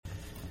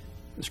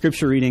The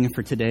scripture reading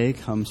for today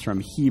comes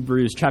from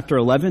Hebrews chapter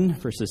 11,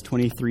 verses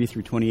 23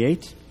 through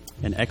 28,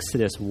 and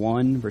Exodus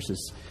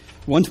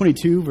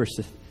 122,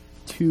 verses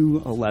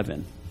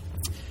 2:11.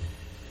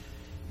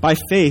 By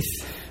faith,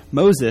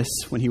 Moses,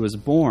 when he was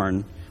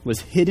born, was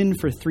hidden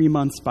for 3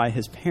 months by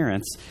his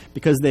parents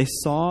because they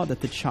saw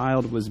that the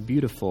child was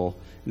beautiful,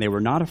 and they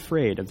were not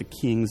afraid of the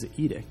king's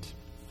edict.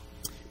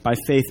 By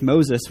faith,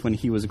 Moses, when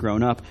he was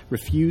grown up,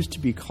 refused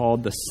to be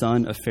called the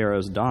son of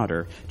Pharaoh's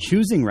daughter,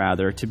 choosing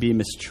rather to be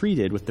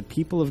mistreated with the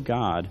people of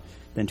God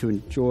than to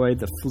enjoy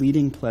the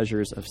fleeting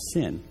pleasures of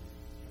sin.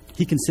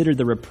 He considered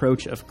the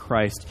reproach of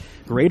Christ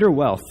greater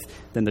wealth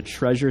than the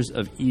treasures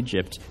of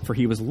Egypt, for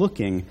he was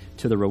looking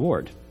to the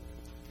reward.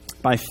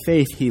 By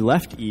faith, he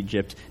left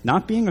Egypt,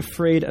 not being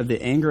afraid of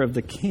the anger of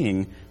the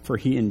king, for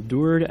he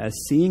endured as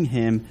seeing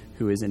him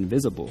who is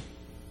invisible.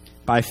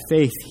 By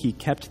faith, he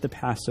kept the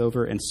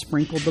Passover and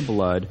sprinkled the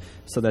blood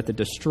so that the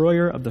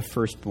destroyer of the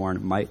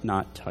firstborn might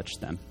not touch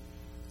them.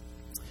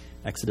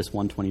 Exodus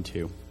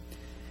 1:22.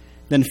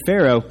 Then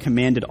Pharaoh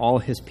commanded all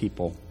his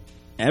people,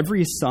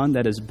 "Every son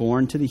that is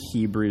born to the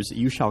Hebrews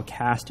you shall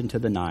cast into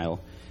the Nile,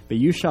 but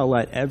you shall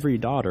let every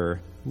daughter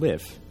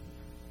live."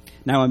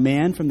 Now a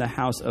man from the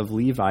house of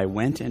Levi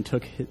went and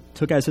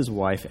took as his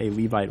wife a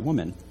Levite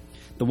woman.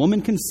 The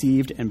woman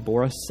conceived and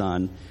bore a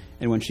son,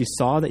 and when she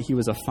saw that he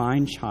was a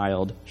fine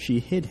child, she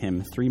hid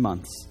him 3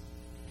 months.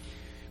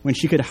 When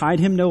she could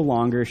hide him no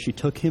longer, she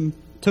took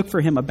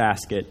for him a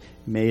basket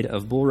made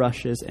of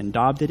bulrushes and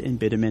daubed it in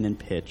bitumen and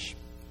pitch.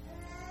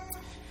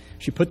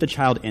 She put the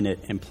child in it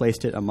and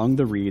placed it among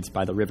the reeds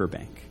by the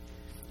riverbank.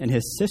 And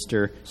his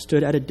sister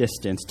stood at a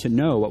distance to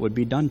know what would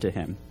be done to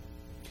him.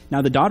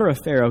 Now the daughter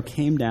of Pharaoh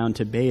came down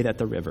to bathe at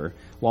the river,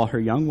 while her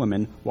young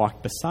women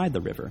walked beside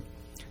the river.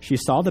 She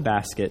saw the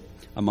basket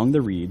among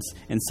the reeds,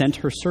 and sent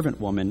her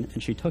servant woman,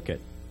 and she took it.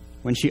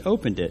 When she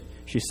opened it,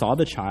 she saw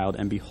the child,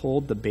 and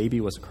behold, the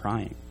baby was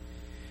crying.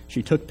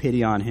 She took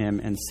pity on him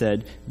and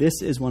said,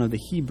 "This is one of the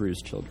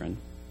Hebrews' children."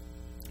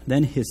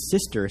 Then his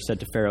sister said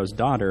to Pharaoh's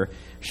daughter,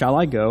 "Shall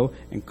I go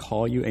and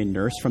call you a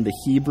nurse from the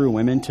Hebrew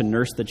women to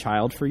nurse the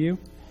child for you?"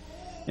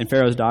 And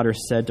Pharaoh's daughter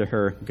said to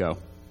her, "Go."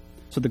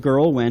 So the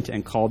girl went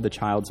and called the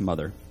child's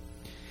mother.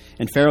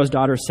 And Pharaoh's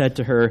daughter said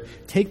to her,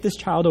 "Take this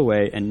child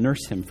away and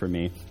nurse him for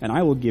me, and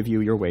I will give you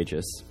your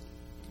wages."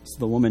 So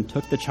the woman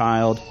took the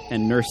child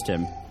and nursed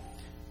him.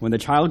 When the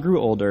child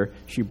grew older,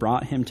 she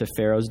brought him to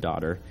Pharaoh's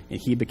daughter, and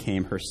he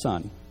became her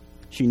son.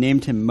 She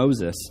named him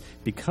Moses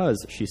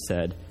because, she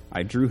said,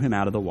 "I drew him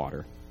out of the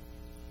water."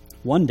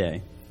 One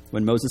day,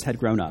 when Moses had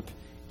grown up,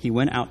 he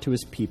went out to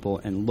his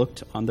people and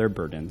looked on their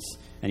burdens,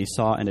 and he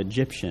saw an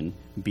Egyptian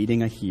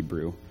beating a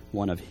Hebrew,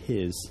 one of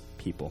his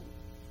people.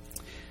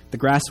 The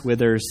grass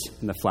withers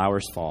and the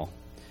flowers fall,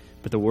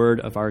 but the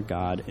word of our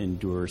God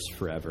endures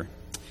forever.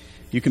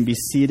 You can be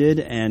seated,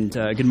 and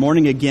good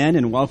morning again,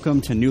 and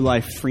welcome to New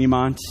Life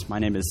Fremont. My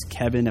name is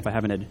Kevin, if I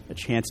haven't had a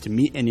chance to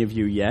meet any of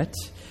you yet.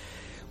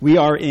 We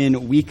are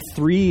in week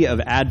 3 of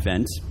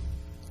Advent,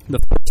 the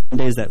 4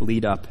 Sundays that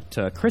lead up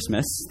to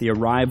Christmas, the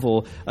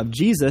arrival of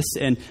Jesus.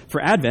 And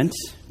for Advent,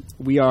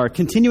 we are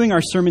continuing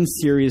our sermon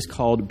series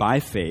called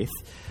By Faith,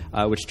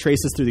 which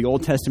traces through the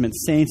Old Testament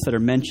saints that are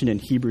mentioned in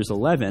Hebrews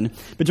 11.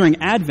 But during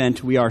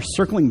Advent, we are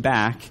circling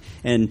back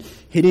and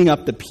hitting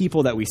up the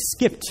people that we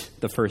skipped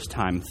the first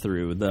time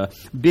through, the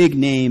big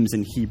names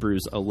in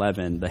Hebrews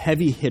 11, the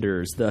heavy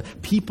hitters, the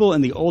people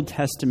in the Old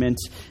Testament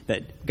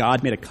that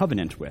God made a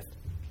covenant with.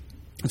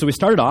 And so we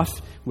started off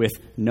with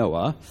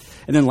Noah,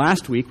 and then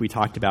last week we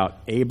talked about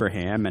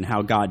Abraham and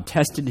how God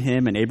tested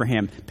him, and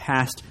Abraham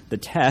passed the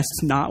test,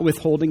 not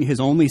withholding his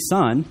only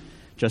son,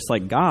 just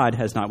like God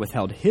has not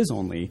withheld his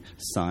only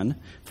son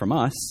from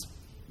us.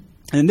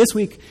 And this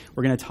week,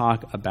 we're going to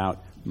talk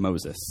about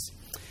Moses.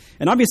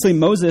 And obviously,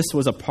 Moses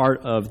was a part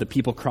of the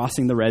people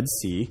crossing the Red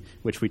Sea,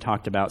 which we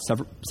talked about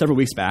several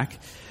weeks back.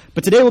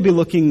 But today, we'll be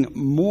looking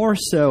more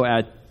so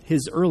at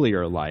his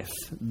earlier life,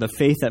 the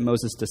faith that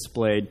Moses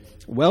displayed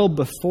well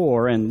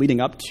before and leading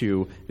up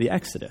to the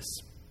Exodus.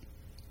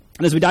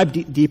 And as we dive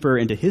deeper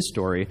into his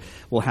story,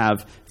 we'll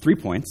have 3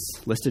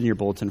 points listed in your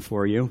bulletin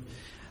for you.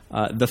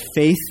 The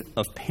faith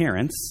of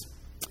parents,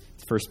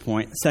 first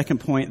point. Second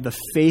point, the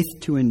faith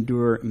to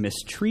endure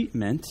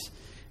mistreatment.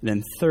 And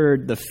then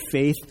third, the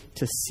faith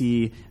to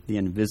see the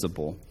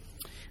invisible.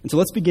 And so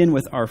let's begin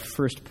with our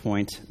first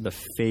point, the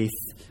faith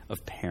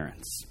of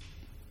parents.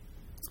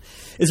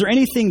 Is there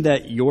anything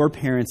that your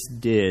parents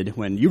did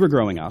when you were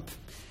growing up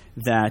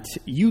that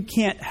you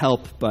can't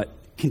help but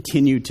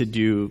continue to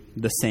do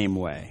the same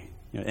way?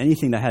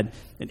 Anything that had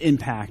an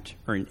impact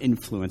or an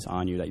influence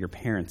on you that your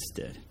parents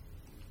did?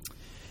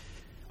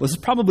 Well, this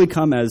has probably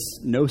come as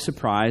no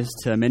surprise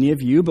to many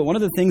of you, but one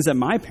of the things that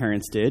my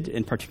parents did,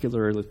 in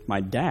particular my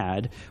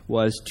dad,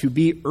 was to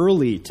be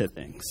early to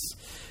things,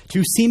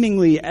 to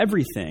seemingly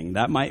everything.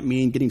 That might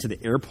mean getting to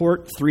the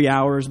airport 3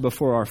 hours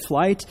before our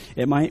flight.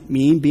 It might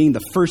mean being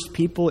the first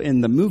people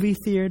in the movie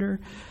theater.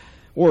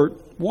 Or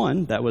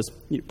one that was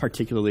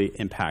particularly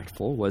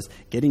impactful was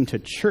getting to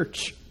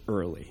church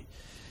early.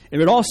 It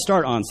would all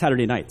start on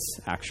Saturday nights,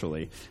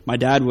 actually. My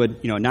dad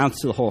would,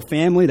 announce to the whole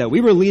family that we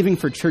were leaving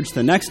for church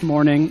the next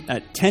morning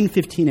at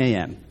 10:15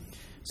 a.m.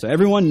 So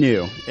everyone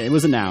knew. It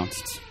was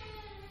announced.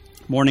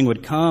 Morning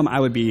would come. I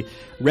would be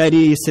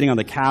ready, sitting on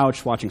the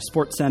couch, watching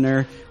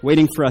SportsCenter,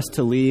 waiting for us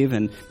to leave.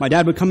 And my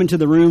dad would come into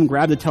the room,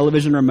 grab the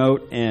television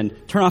remote, and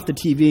turn off the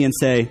TV and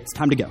say, "It's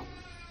time to go."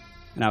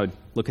 And I would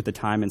look at the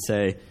time and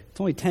say, "It's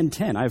only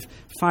 10:10. I have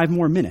 5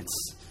 more minutes."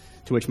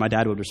 To which my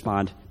dad would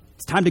respond,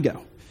 "It's time to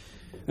go."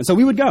 And so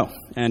we would go,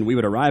 and we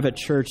would arrive at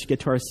church,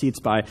 get to our seats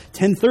by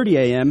 10:30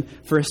 a.m.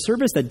 for a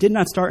service that did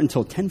not start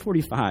until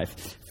 10:45.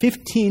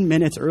 15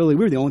 minutes early.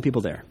 We were the only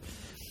people there.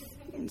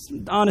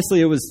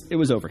 Honestly, it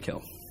was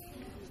overkill.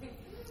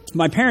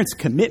 My parents'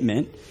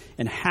 commitment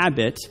and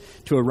habit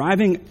to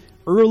arriving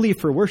early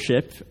for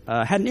worship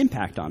had an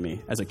impact on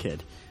me as a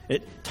kid.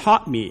 It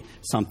taught me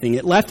something.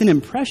 It left an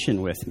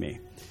impression with me.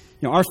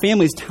 Our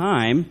family's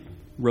time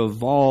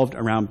revolved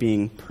around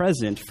being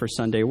present for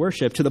Sunday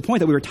worship to the point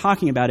that we were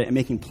talking about it and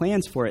making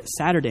plans for it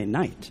Saturday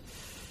night.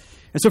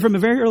 And so from a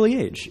very early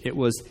age, it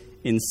was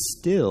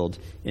instilled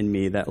in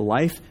me that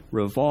life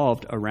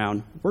revolved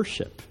around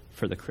worship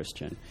for the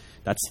Christian.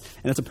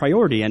 That's a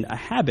priority and a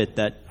habit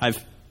that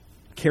I've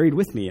carried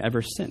with me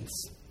ever since.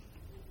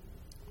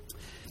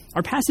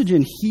 Our passage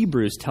in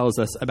Hebrews tells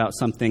us about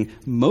something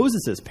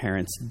Moses'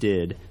 parents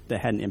did that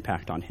had an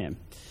impact on him.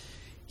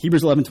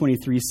 Hebrews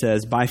 11:23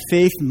 says, "By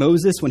faith,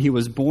 Moses, when he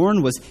was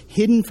born, was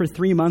hidden for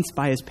 3 months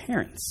by his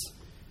parents,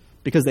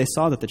 because they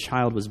saw that the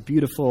child was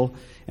beautiful,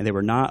 and they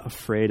were not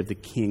afraid of the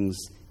king's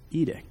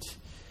edict."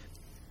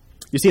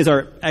 You see, as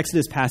our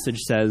Exodus passage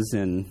says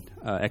in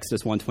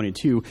Exodus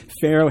 1:22,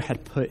 Pharaoh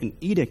had put an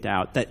edict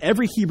out that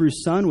every Hebrew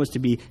son was to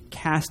be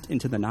cast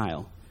into the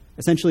Nile,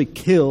 essentially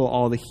kill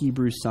all the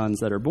Hebrew sons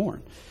that are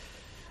born.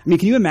 I mean,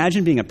 can you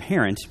imagine being a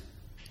parent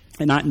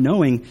and not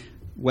knowing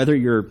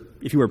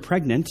if you were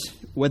pregnant,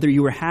 whether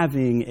you were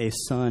having a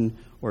son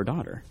or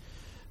daughter?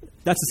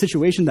 That's the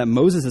situation that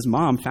Moses'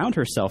 mom found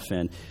herself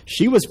in.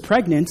 She was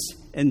pregnant,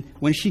 and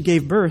when she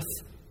gave birth,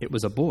 it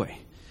was a boy,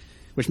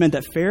 which meant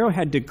that Pharaoh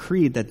had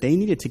decreed that they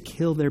needed to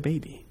kill their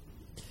baby.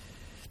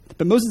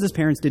 But Moses'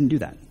 parents didn't do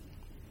that.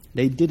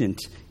 They didn't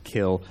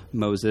kill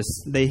Moses.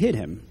 They hid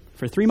him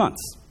for 3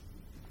 months.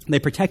 They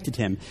protected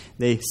him.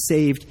 They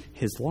saved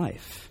his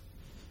life,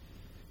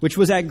 which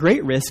was at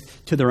great risk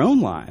to their own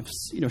lives.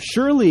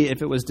 Surely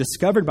if it was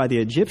discovered by the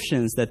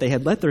Egyptians that they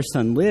had let their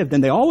son live,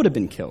 then they all would have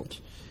been killed.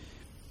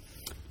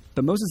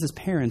 But Moses'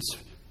 parents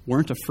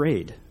weren't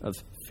afraid of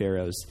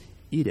Pharaoh's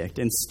edict.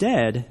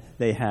 Instead,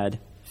 they had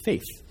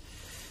faith.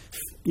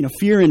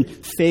 Fear and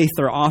faith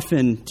are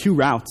often 2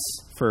 routes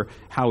for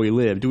how we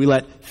live. Do we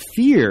let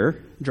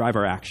fear drive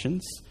our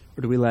actions,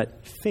 or do we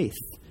let faith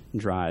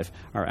drive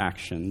our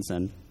actions?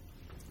 And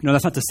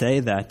that's not to say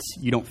that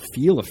you don't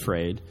feel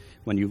afraid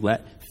when you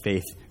let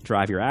faith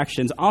drive your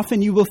actions.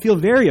 Often you will feel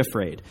very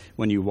afraid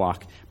when you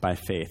walk by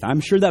faith.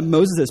 I'm sure that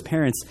Moses'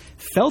 parents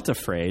felt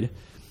afraid,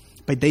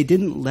 but they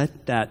didn't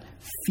let that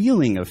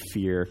feeling of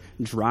fear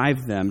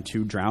drive them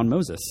to drown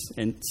Moses.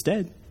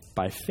 Instead,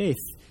 by faith,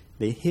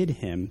 they hid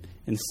him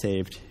and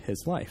saved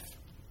his life.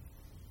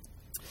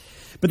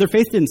 But their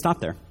faith didn't stop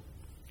there.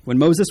 When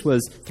Moses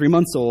was 3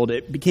 months old,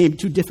 it became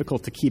too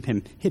difficult to keep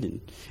him hidden.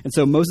 And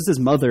so Moses'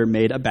 mother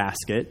made a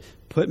basket,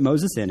 put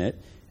Moses in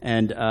it,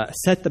 and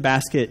set the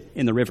basket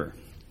in the river,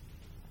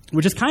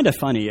 which is kind of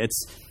funny.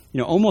 It's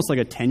almost like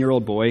a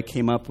 10-year-old boy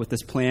came up with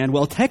this plan.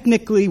 Well,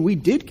 technically, we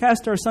did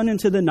cast our son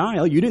into the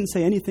Nile. You didn't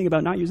say anything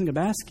about not using a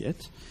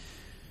basket.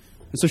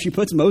 And so she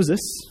puts Moses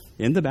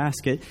in the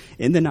basket,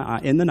 in the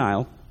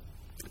Nile.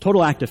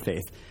 Total act of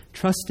faith,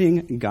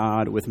 trusting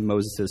God with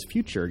Moses'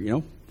 future.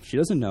 She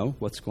doesn't know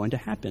what's going to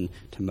happen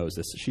to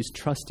Moses. She's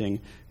trusting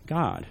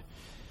God.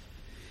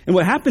 And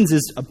what happens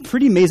is a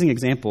pretty amazing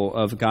example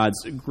of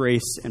God's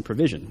grace and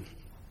provision.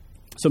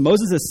 So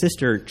Moses'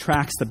 sister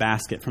tracks the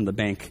basket from the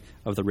bank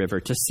of the river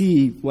to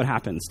see what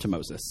happens to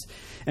Moses.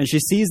 And she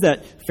sees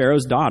that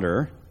Pharaoh's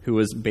daughter, who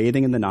was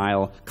bathing in the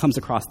Nile, comes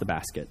across the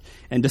basket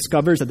and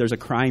discovers that there's a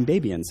crying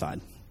baby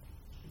inside,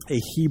 a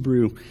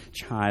Hebrew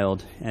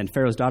child, and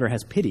Pharaoh's daughter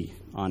has pity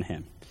on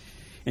him.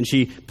 And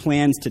she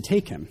plans to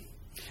take him.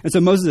 And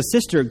so Moses'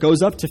 sister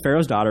goes up to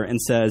Pharaoh's daughter and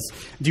says,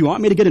 "Do you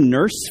want me to get a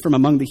nurse from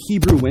among the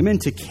Hebrew women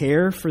to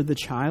care for the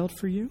child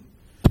for you?"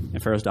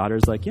 And Pharaoh's daughter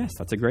is like, "Yes,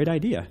 that's a great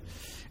idea."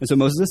 And so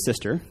Moses'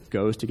 sister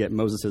goes to get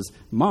Moses'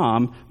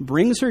 mom,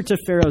 brings her to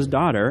Pharaoh's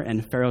daughter,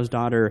 and Pharaoh's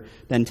daughter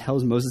then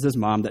tells Moses'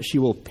 mom that she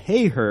will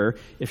pay her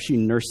if she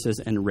nurses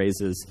and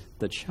raises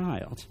the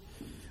child.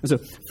 And so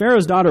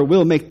Pharaoh's daughter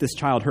will make this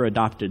child her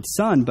adopted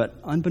son, but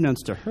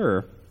unbeknownst to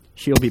her,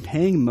 she'll be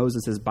paying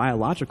Moses'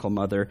 biological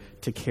mother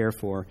to care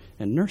for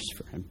and nurse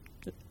for him.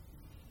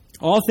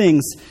 All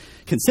things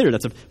considered,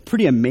 that's a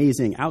pretty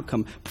amazing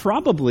outcome.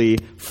 Probably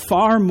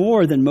far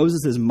more than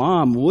Moses'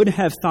 mom would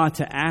have thought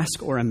to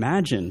ask or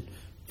imagine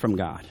from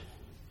God.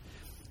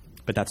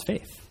 But that's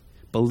faith,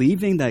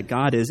 believing that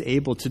God is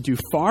able to do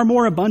far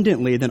more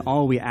abundantly than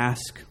all we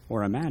ask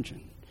or imagine.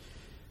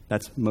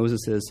 That's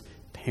Moses'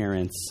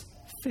 parents'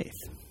 faith.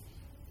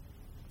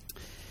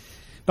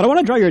 But I want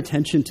to draw your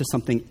attention to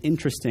something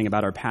interesting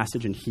about our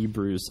passage in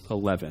Hebrews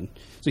 11.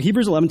 So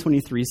Hebrews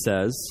 11:23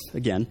 says,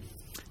 again,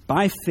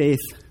 by faith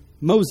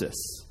Moses,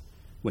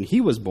 when he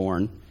was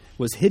born,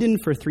 was hidden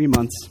for 3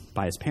 months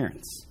by his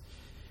parents.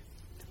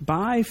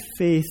 By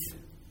faith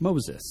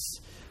Moses.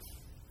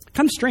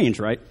 Kind of strange,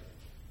 right?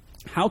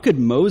 How could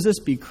Moses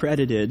be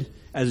credited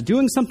as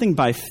doing something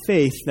by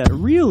faith that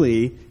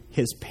really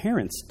his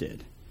parents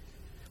did?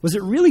 Was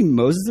it really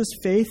Moses'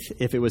 faith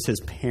if it was his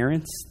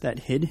parents that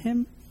hid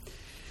him?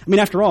 I mean,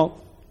 after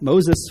all,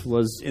 Moses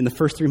was in the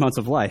first 3 months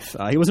of life.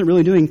 He wasn't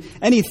really doing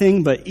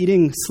anything but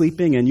eating,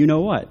 sleeping, and you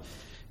know what,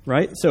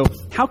 right? So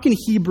how can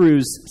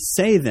Hebrews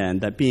say then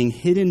that being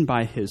hidden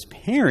by his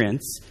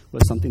parents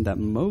was something that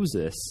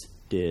Moses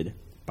did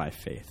by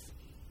faith?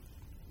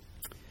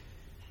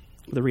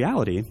 The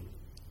reality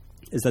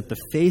is that the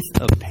faith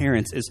of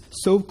parents is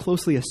so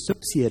closely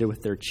associated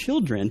with their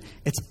children,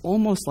 it's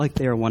almost like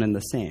they are one and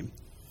the same.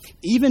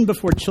 Even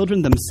before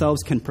children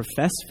themselves can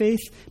profess faith,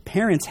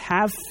 parents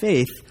have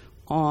faith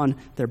on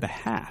their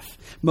behalf.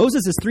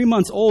 Moses is 3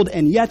 months old,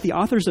 and yet the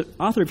author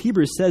of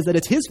Hebrews says that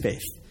it's his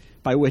faith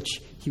by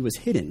which he was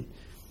hidden,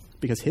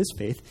 because his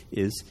faith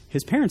is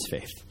his parents'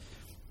 faith.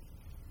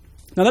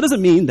 Now, that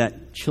doesn't mean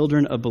that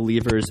children of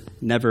believers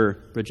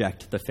never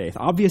reject the faith.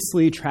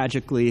 Obviously,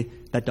 tragically,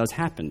 that does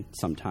happen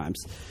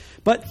sometimes.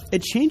 But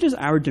it changes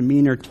our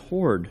demeanor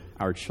toward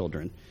our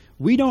children.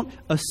 We don't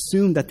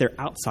assume that they're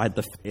outside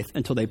the faith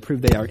until they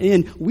prove they are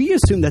in. We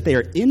assume that they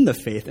are in the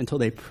faith until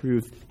they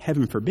prove,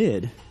 heaven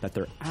forbid, that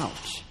they're out.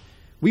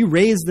 We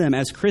raise them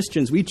as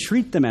Christians. We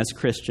treat them as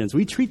Christians.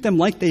 We treat them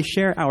like they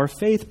share our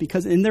faith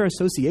because in their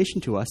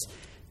association to us,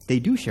 they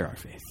do share our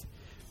faith.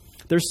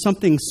 There's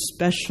something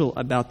special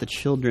about the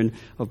children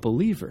of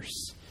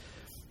believers.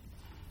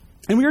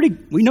 And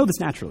we know this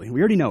naturally. We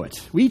already know it.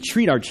 We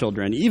treat our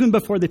children, even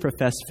before they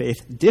profess faith,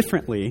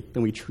 differently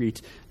than we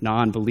treat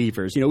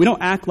non-believers. We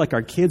don't act like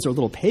our kids are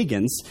little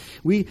pagans.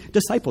 We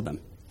disciple them.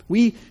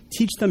 We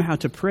teach them how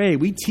to pray.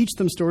 We teach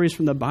them stories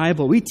from the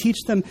Bible. We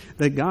teach them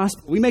the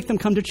gospel. We make them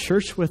come to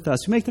church with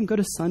us. We make them go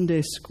to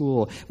Sunday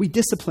school. We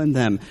discipline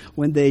them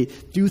when they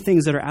do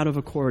things that are out of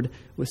accord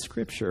with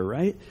Scripture,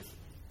 right?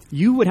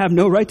 You would have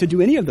no right to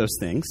do any of those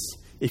things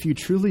if you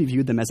truly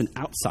viewed them as an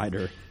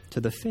outsider to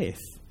the faith.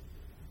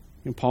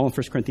 Paul in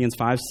 1 Corinthians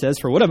 5 says,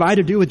 "For what have I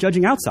to do with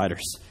judging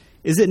outsiders?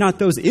 Is it not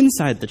those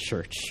inside the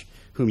church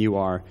whom you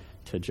are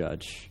to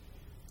judge?"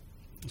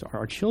 So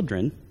our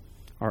children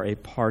are a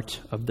part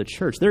of the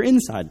church. They're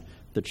inside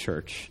the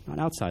church, not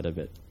outside of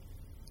it.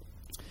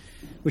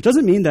 Which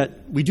doesn't mean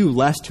that we do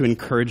less to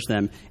encourage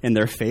them in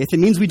their faith. It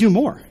means we do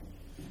more.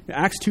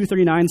 Acts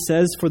 2:39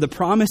 says, "For the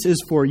promise is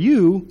for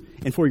you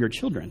and for your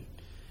children."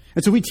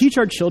 And so we teach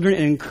our children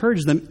and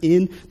encourage them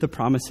in the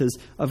promises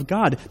of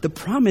God. The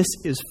promise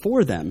is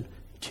for them,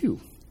 too.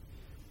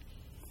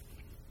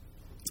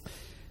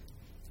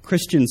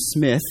 Christian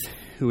Smith,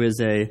 who is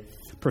a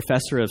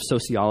professor of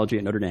sociology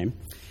at Notre Dame,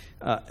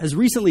 has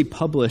recently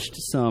published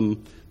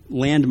some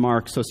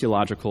landmark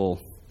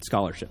sociological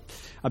scholarship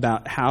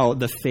about how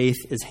the faith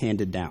is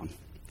handed down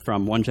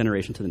from one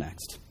generation to the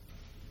next.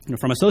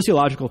 From a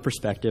sociological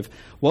perspective,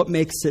 what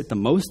makes it the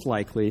most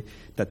likely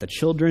that the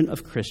children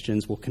of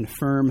Christians will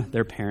confirm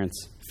their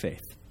parents'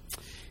 faith?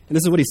 And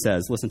this is what he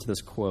says. Listen to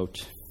this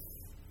quote.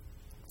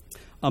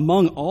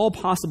 "Among all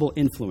possible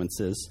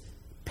influences,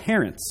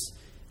 parents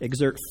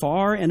exert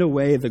far and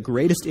away the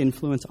greatest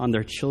influence on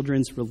their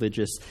children's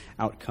religious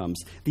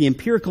outcomes. The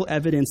empirical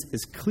evidence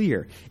is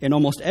clear. In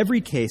almost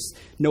every case,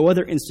 no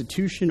other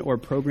institution or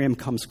program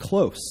comes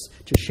close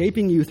to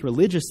shaping youth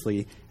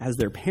religiously as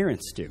their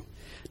parents do.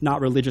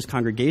 Not religious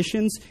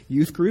congregations,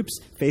 youth groups,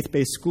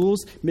 faith-based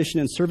schools, mission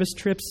and service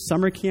trips,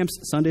 summer camps,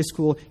 Sunday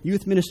school,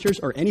 youth ministers,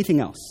 or anything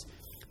else.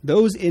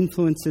 Those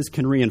influences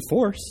can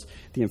reinforce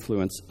the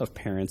influence of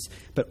parents,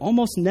 but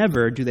almost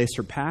never do they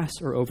surpass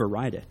or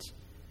override it.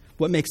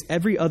 What makes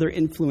every other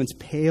influence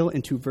pale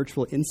into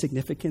virtual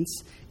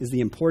insignificance is the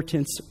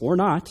importance, or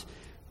not,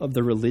 of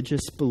the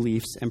religious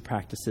beliefs and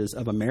practices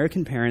of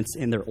American parents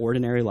in their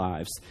ordinary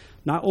lives,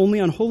 not only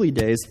on holy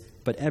days,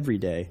 but every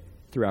day,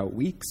 throughout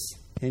weeks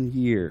and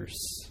years."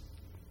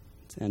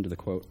 That's the end of the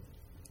quote.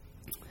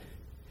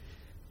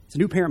 As a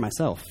new parent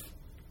myself,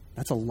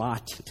 that's a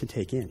lot to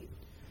take in.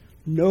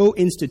 No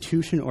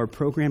institution or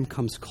program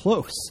comes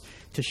close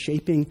to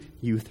shaping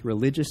youth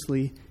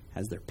religiously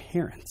as their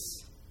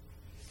parents.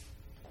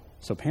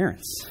 So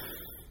parents,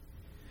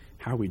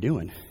 how are we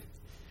doing?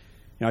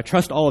 I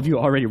trust all of you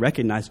already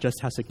recognize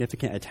just how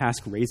significant a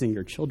task raising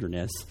your children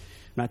is.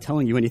 I'm not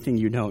telling you anything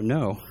you don't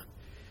know.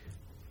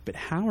 But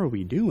how are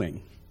we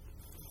doing?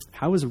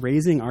 How is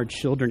raising our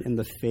children in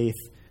the faith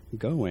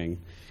going?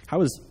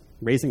 How is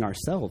raising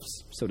ourselves,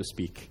 so to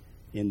speak,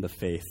 in the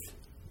faith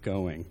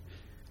going?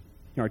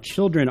 Our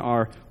children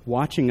are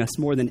watching us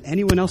more than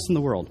anyone else in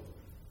the world.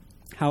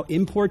 How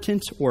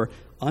important or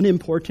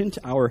unimportant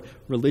our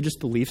religious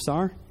beliefs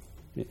are,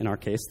 in our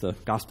case, the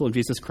gospel of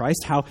Jesus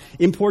Christ, how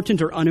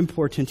important or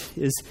unimportant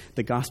is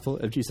the gospel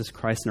of Jesus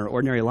Christ in our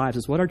ordinary lives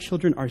is what our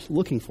children are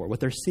looking for, what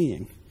they're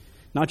seeing.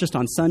 Not just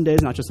on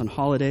Sundays, not just on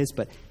holidays,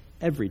 but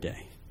every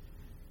day.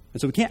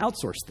 And so we can't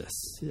outsource this.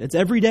 It's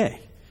every day.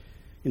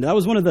 That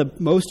was one of the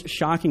most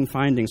shocking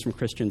findings from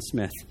Christian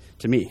Smith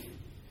to me.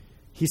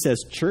 He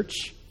says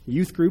church,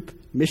 youth group,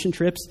 mission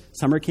trips,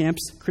 summer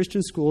camps,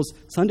 Christian schools,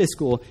 Sunday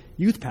school,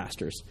 youth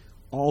pastors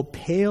all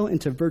pale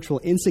into virtual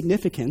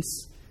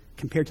insignificance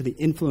compared to the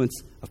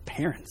influence of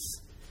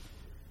parents.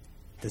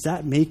 Does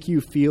that make you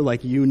feel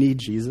like you need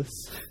Jesus?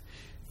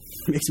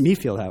 It makes me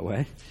feel that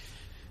way.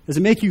 Does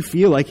it make you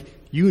feel like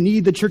you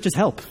need the church's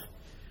help?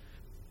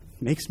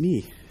 It makes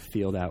me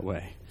feel that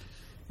way.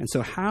 And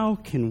so how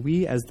can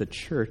we as the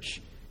church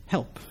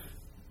help?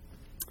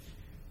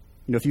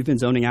 If you've been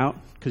zoning out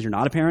because you're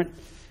not a parent,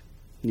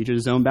 I need you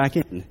to zone back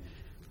in.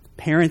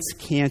 Parents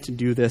can't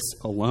do this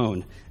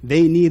alone.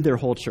 They need their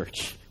whole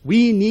church.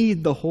 We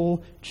need the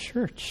whole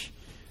church.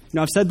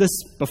 I've said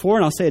this before,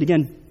 and I'll say it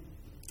again.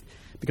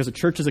 Because a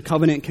church is a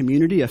covenant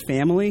community, a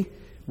family,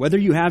 whether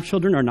you have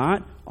children or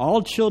not,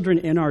 all children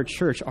in our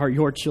church are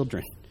your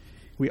children.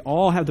 We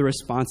all have the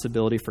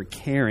responsibility for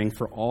caring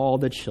for all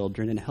the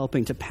children and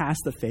helping to pass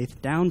the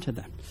faith down to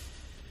them.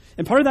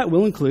 And part of that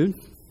will include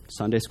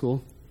Sunday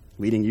school,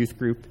 leading youth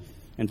group,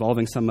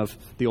 involving some of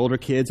the older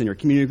kids in your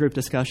community group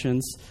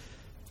discussions.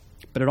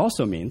 But it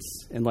also means,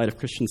 in light of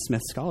Christian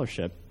Smith's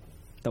scholarship,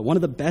 that one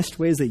of the best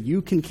ways that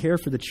you can care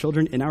for the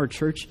children in our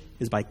church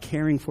is by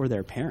caring for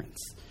their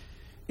parents.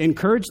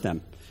 Encourage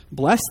them,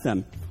 bless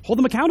them, hold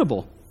them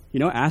accountable.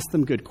 Ask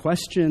them good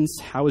questions.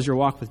 How is your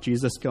walk with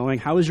Jesus going?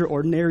 How is your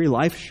ordinary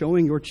life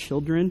showing your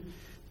children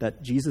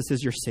that Jesus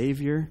is your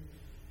Savior?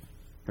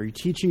 Are you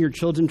teaching your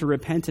children to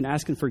repent and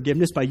asking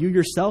forgiveness by you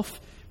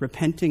yourself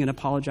repenting and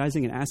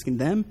apologizing and asking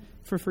them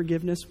for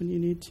forgiveness when you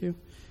need to?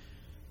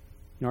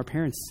 Our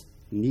parents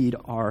need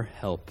our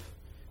help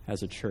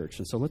as a church,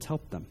 and so let's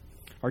help them.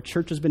 Our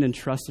church has been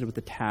entrusted with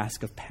the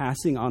task of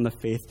passing on the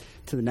faith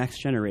to the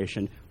next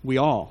generation. We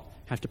all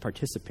have to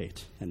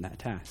participate in that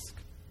task.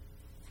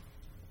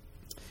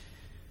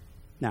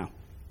 Now,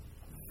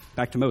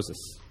 back to Moses.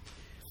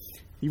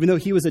 Even though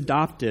he was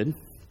adopted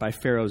by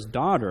Pharaoh's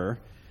daughter,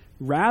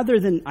 rather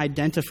than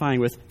identifying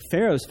with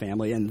Pharaoh's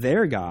family and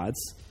their gods,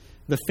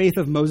 the faith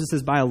of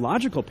Moses'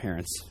 biological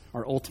parents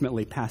are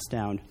ultimately passed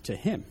down to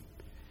him,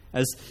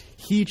 as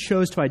he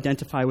chose to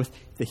identify with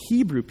the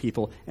Hebrew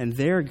people and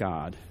their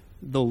God,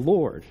 the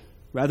Lord,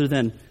 rather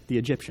than the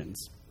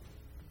Egyptians.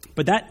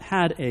 But that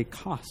had a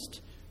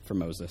cost for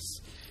Moses.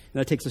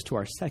 And that takes us to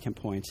our second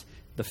point,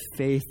 the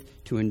faith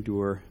to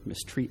endure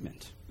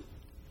mistreatment.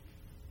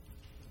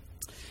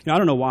 I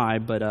don't know why,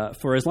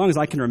 but for as long as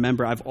I can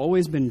remember, I've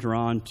always been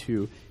drawn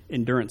to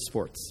endurance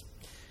sports.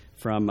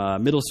 From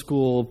middle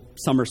school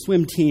summer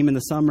swim team in the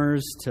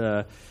summers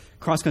to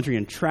cross-country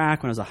and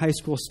track when I was a high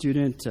school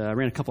student. I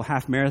ran a couple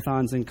half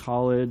marathons in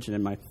college, and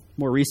in my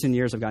more recent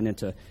years, I've gotten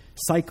into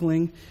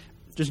cycling.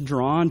 Just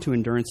drawn to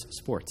endurance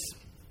sports.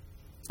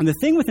 And the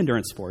thing with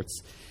endurance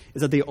sports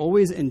is that they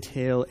always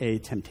entail a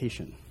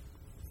temptation.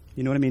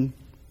 You know what I mean?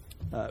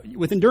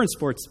 With endurance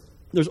sports,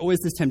 there's always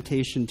this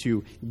temptation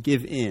to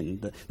give in.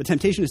 The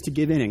temptation is to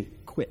give in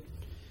and quit,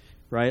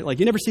 right? Like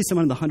you never see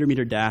someone in the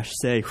 100-meter dash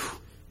say,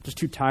 just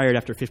too tired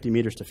after 50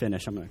 meters to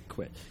finish, I'm going to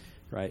quit,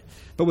 right?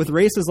 But with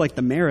races like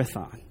the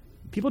marathon,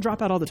 people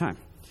drop out all the time.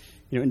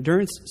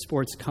 Endurance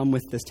sports come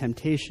with this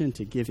temptation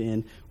to give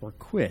in or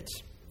quit.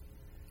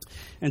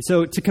 And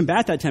so to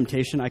combat that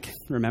temptation, I can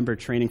remember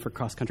training for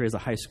cross-country as a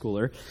high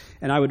schooler,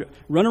 and I would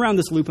run around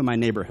this loop in my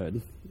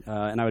neighborhood,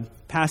 and I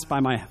would pass by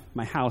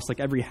my house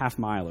like every half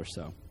mile or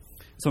so.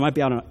 So I might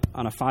be out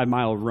on a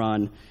 5-mile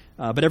run,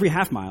 but every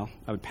half mile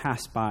I would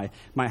pass by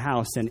my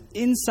house, and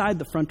inside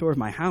the front door of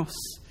my house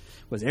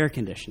was air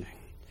conditioning.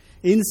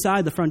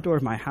 Inside the front door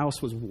of my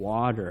house was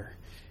water.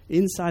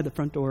 Inside the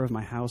front door of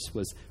my house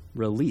was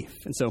relief.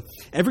 And so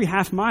every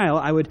half mile,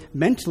 I would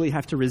mentally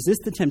have to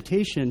resist the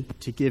temptation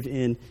to give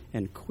in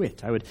and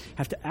quit. I would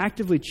have to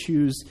actively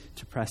choose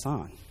to press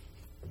on.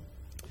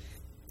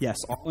 Yes,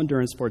 all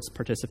endurance sports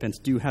participants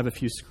do have a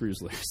few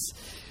screws loose.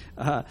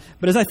 But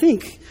as I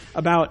think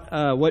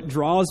about what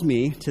draws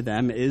me to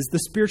them is the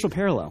spiritual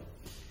parallel.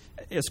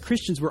 As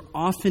Christians, we're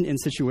often in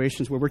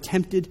situations where we're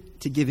tempted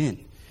to give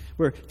in.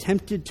 We're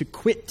tempted to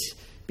quit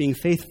being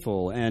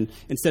faithful and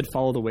instead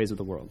follow the ways of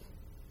the world,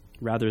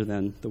 rather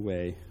than the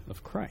way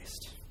of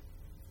Christ.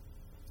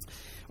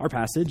 Our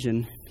passage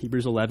in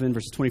Hebrews 11,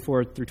 verses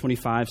 24 through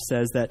 25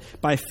 says that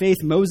by faith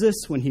Moses,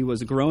 when he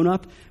was grown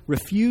up,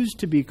 refused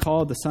to be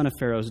called the son of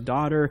Pharaoh's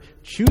daughter,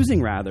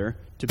 choosing rather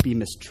to be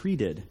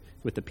mistreated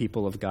with the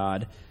people of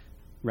God,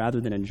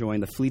 rather than enjoying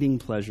the fleeting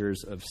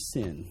pleasures of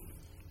sin.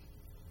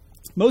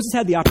 Moses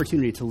had the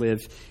opportunity to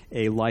live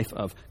a life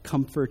of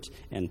comfort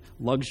and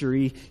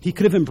luxury. He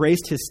could have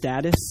embraced his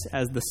status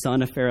as the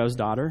son of Pharaoh's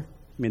daughter.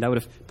 That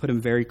would have put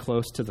him very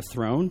close to the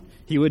throne.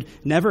 He would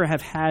never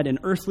have had an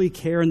earthly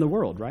care in the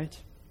world, right?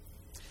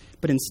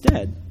 But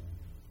instead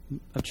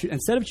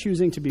of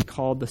choosing to be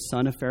called the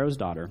son of Pharaoh's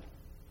daughter,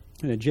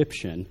 an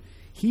Egyptian,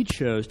 he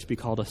chose to be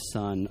called a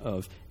son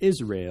of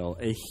Israel,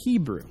 a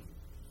Hebrew.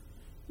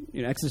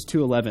 Exodus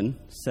 2:11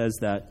 says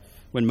that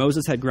when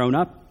Moses had grown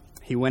up,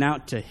 he went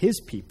out to his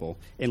people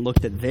and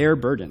looked at their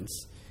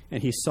burdens.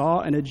 and he saw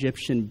an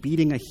Egyptian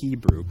beating a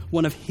Hebrew,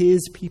 one of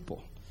his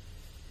people.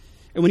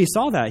 And when he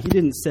saw that, he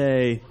didn't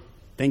say,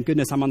 "Thank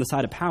goodness I'm on the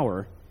side of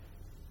power."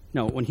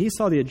 No, when he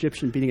saw the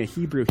Egyptian beating a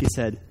Hebrew, he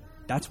said,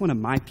 "That's one of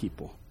my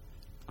people.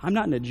 I'm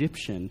not an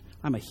Egyptian,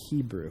 I'm a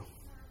Hebrew."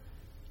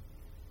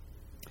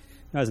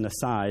 Now, as an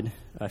aside,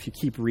 if you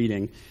keep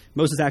reading,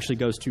 Moses actually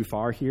goes too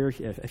far here.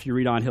 If you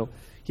read on,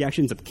 he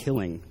actually ends up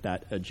killing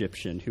that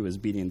Egyptian who was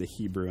beating the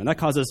Hebrew. And that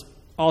causes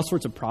all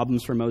sorts of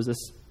problems for Moses.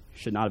 He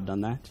should not have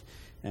done that.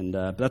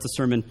 But that's a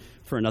sermon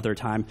for another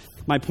time.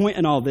 My point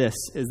in all this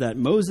is that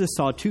Moses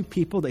saw two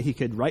people that he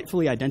could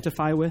rightfully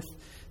identify with: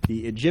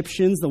 the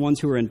Egyptians, the ones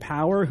who were in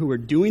power, who were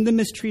doing the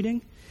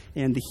mistreating,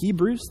 and the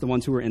Hebrews, the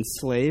ones who were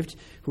enslaved,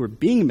 who were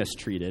being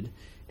mistreated.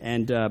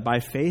 And by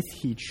faith,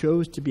 he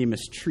chose to be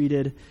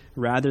mistreated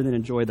rather than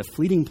enjoy the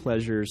fleeting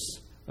pleasures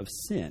of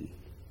sin.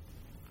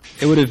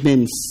 It would have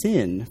been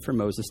sin for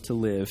Moses to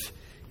live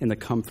in the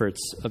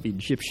comforts of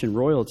Egyptian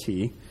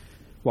royalty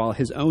while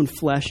his own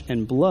flesh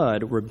and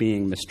blood were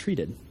being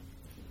mistreated.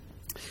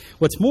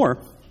 What's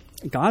more,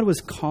 God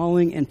was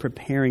calling and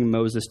preparing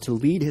Moses to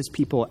lead his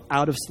people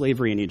out of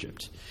slavery in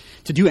Egypt.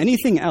 To do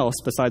anything else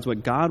besides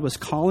what God was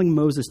calling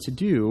Moses to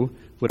do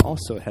would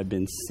also have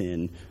been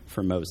sin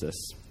for Moses.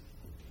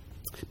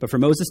 But for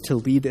Moses to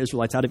lead the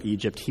Israelites out of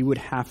Egypt, he would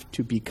have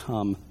to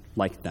become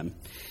like them.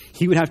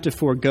 He would have to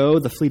forego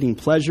the fleeting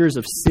pleasures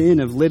of sin,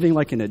 of living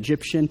like an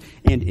Egyptian,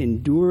 and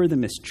endure the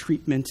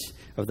mistreatment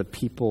of the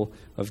people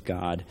of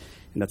God.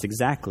 And that's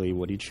exactly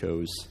what he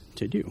chose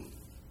to do.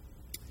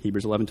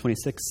 Hebrews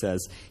 11:26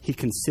 says, "He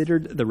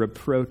considered the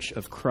reproach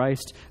of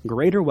Christ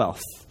greater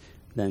wealth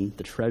than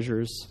the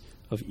treasures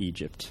of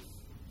Egypt."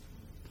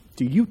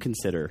 Do you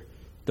consider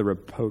the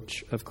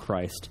reproach of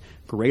Christ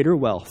greater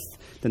wealth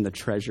than the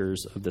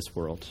treasures of this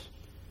world?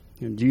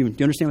 Do you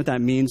understand what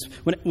that means?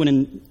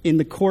 When in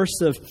the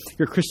course of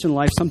your Christian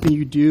life, something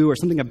you do or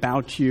something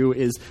about you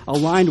is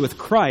aligned with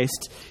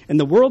Christ, and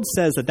the world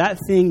says that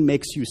thing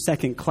makes you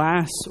second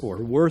class or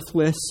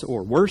worthless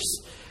or worse,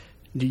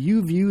 do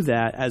you view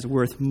that as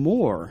worth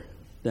more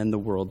than the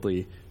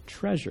worldly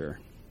treasure?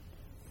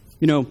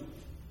 You know,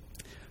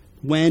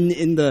 when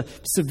in the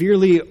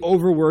severely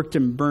overworked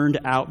and burned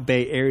out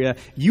Bay Area,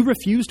 you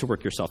refuse to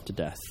work yourself to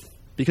death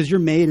because you're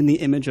made in the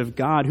image of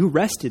God who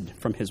rested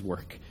from his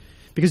work.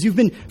 Because you've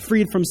been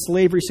freed from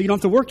slavery so you don't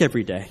have to work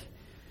every day.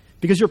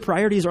 Because your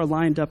priorities are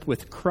lined up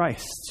with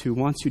Christ, who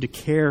wants you to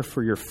care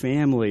for your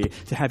family,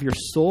 to have your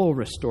soul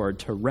restored,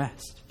 to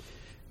rest.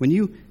 When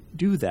you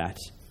do that,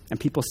 and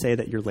people say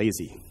that you're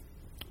lazy,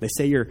 they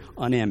say you're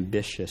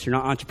unambitious, you're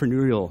not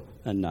entrepreneurial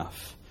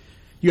enough,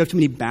 you have too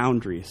many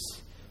boundaries,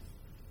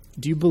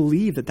 do you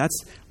believe that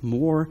that's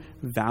more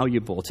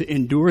valuable to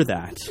endure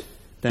that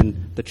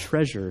than the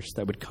treasures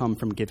that would come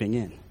from giving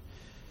in?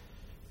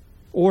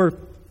 Or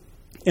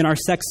in our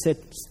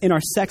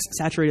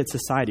sex-saturated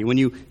society, when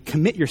you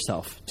commit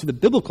yourself to the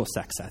biblical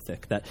sex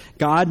ethic, that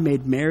God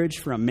made marriage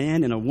for a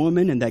man and a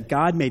woman, and that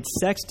God made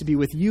sex to be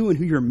with you and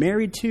who you're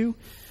married to,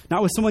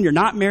 not with someone you're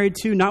not married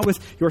to, not with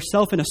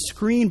yourself in a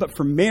screen, but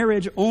for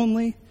marriage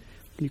only,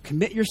 when you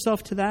commit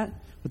yourself to that,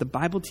 what the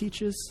Bible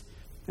teaches,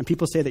 and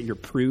people say that you're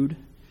prude,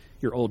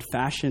 you're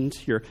old-fashioned,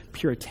 you're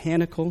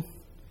puritanical,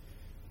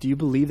 do you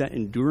believe that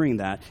enduring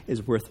that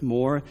is worth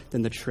more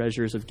than the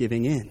treasures of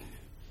giving in?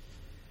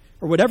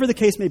 Or whatever the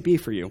case may be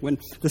for you, when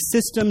the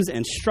systems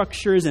and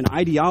structures and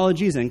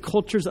ideologies and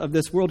cultures of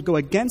this world go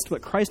against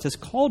what Christ has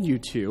called you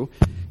to,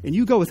 and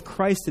you go with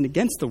Christ and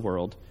against the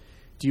world,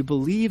 do you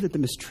believe that the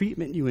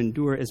mistreatment you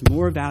endure is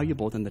more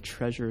valuable than the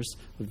treasures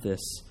of this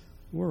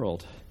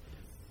world?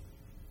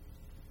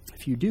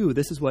 If you do,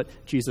 this is what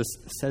Jesus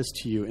says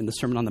to you in the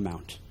Sermon on the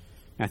Mount,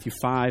 Matthew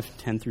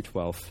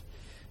 5:10-12.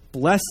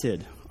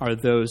 "Blessed are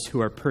those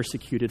who are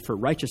persecuted for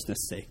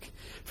righteousness' sake,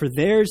 for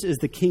theirs is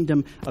the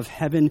kingdom of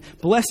heaven.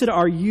 Blessed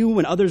are you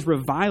when others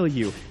revile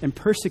you and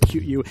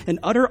persecute you and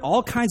utter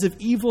all kinds of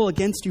evil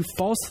against you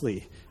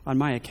falsely on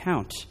my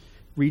account.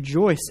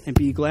 Rejoice and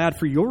be glad,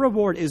 for your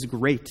reward is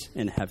great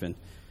in heaven.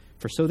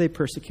 For so they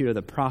persecuted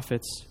the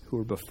prophets who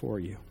were before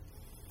you."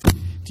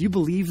 Do you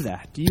believe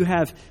that? Do you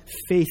have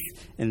faith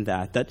in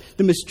that? That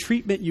the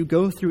mistreatment you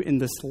go through in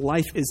this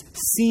life is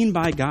seen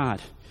by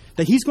God?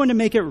 That he's going to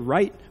make it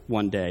right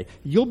one day.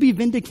 You'll be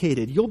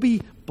vindicated. You'll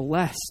be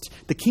blessed.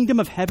 The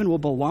kingdom of heaven will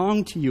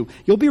belong to you.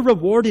 You'll be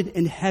rewarded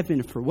in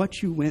heaven for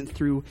what you went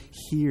through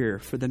here,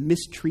 for the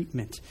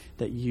mistreatment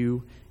that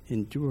you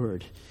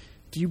endured.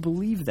 Do you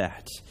believe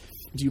that?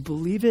 Do you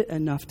believe it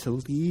enough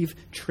to leave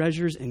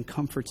treasures and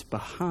comforts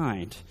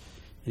behind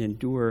and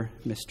endure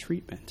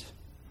mistreatment?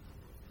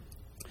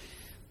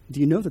 Do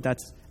you know that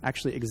that's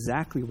actually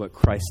exactly what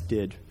Christ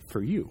did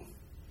for you?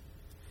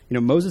 You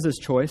know, Moses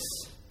chose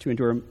to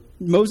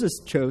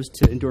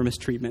endure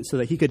mistreatment so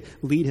that he could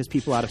lead his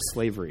people out of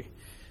slavery.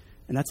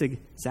 And that's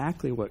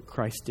exactly what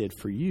Christ did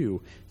for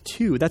you,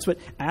 too. That's what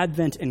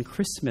Advent and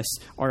Christmas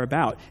are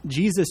about.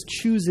 Jesus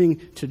choosing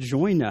to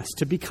join us,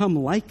 to become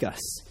like us.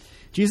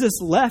 Jesus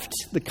left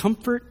the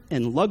comfort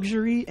and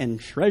luxury and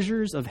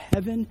treasures of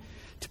heaven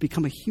to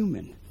become a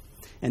human.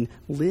 and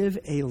live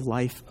a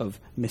life of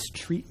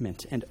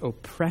mistreatment and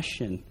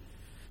oppression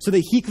so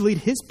that he could lead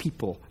his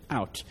people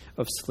out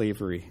of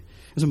slavery.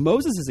 And so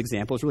Moses'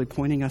 example is really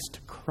pointing us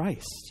to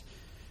Christ.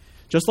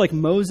 Just like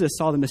Moses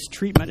saw the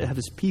mistreatment of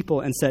his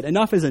people and said,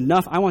 enough is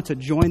enough, I want to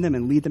join them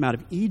and lead them out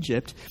of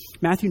Egypt,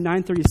 Matthew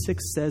 9:36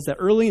 says that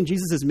early in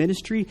Jesus'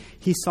 ministry,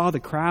 he saw the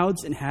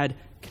crowds and had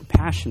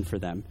compassion for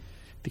them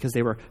because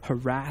they were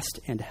harassed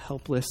and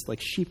helpless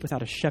like sheep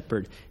without a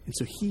shepherd. And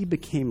so he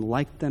became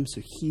like them so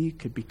he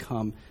could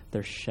become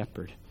their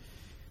shepherd.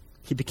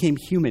 He became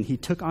human. He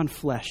took on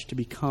flesh to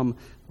become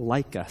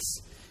like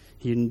us.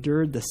 He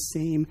endured the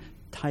same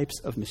types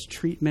of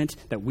mistreatment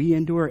that we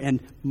endure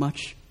and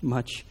much,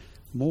 much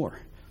more.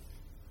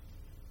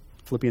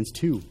 Philippians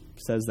 2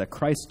 says that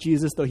Christ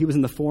Jesus, though he was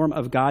in the form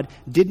of God,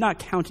 did not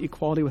count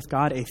equality with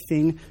God a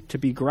thing to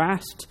be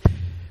grasped,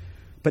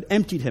 but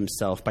emptied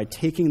himself by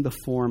taking the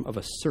form of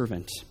a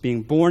servant.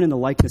 Being born in the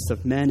likeness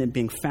of men and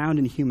being found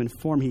in human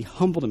form, he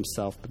humbled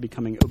himself by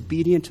becoming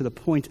obedient to the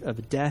point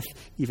of death,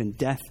 even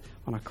death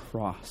on a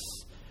cross.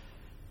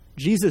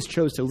 Jesus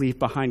chose to leave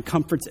behind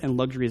comforts and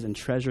luxuries and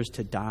treasures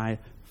to die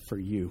for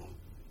you.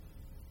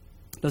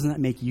 Doesn't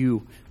that make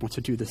you want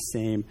to do the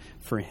same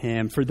for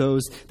him, for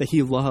those that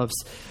he loves?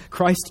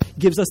 Christ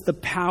gives us the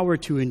power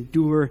to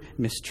endure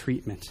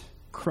mistreatment.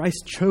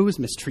 Christ chose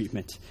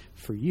mistreatment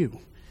for you.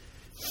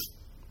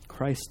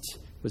 Christ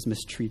was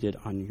mistreated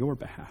on your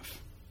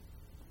behalf.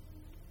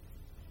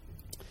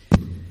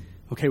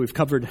 Okay, we've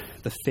covered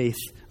the faith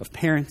of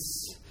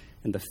parents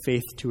and the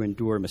faith to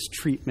endure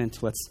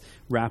mistreatment. Let's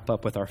wrap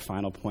up with our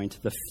final point,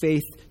 the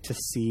faith to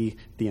see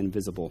the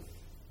invisible.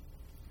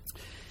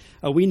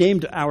 We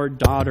named our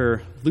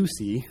daughter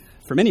Lucy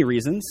for many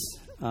reasons,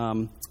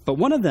 but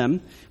one of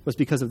them was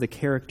because of the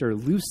character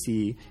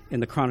Lucy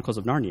in the Chronicles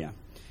of Narnia.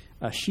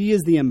 She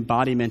is the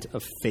embodiment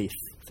of faith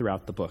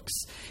throughout the books.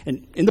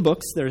 And in the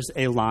books, there's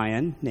a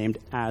lion named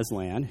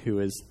Aslan, who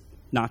is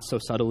not so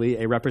subtly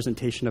a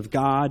representation of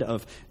God,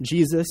 of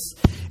Jesus.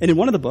 And in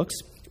one of the books,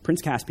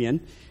 Prince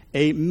Caspian,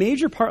 a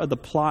major part of the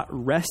plot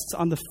rests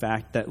on the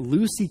fact that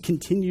Lucy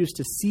continues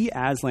to see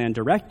Aslan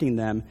directing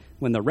them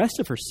when the rest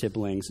of her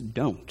siblings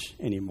don't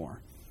anymore.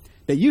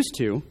 They used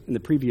to in the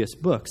previous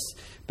books,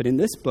 but in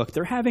this book,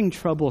 they're having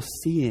trouble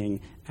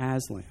seeing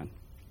Aslan.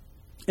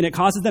 And it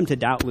causes them to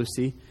doubt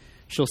Lucy.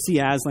 She'll see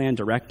Aslan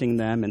directing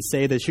them and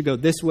say they should go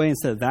this way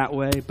instead of that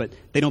way, but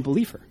they don't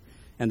believe her,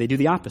 and they do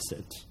the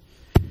opposite.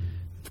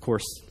 Of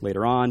course,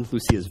 later on,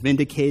 Lucy is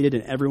vindicated,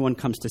 and everyone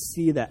comes to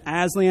see that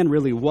Aslan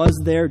really was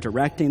there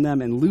directing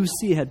them, and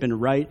Lucy had been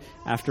right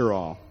after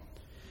all.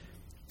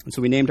 And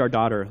so we named our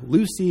daughter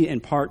Lucy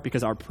in part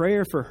because our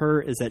prayer for her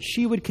is that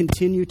she would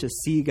continue to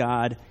see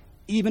God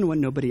even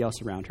when nobody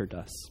else around her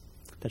does,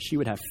 that she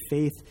would have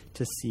faith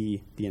to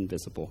see the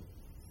invisible.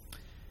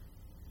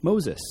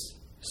 Moses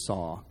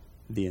saw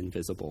the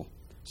invisible,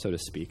 so to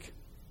speak.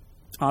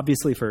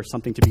 Obviously, for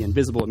something to be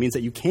invisible, it means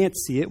that you can't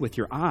see it with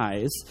your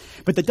eyes,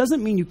 but that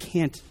doesn't mean you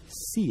can't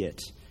see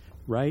it,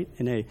 right?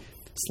 In a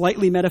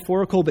slightly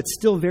metaphorical but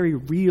still very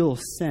real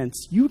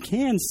sense, you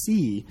can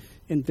see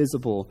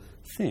invisible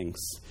things.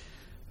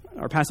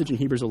 Our passage in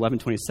Hebrews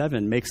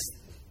 11:27 makes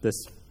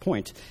this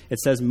point. It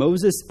says,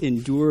 Moses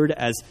endured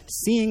as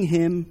seeing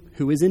him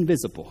who is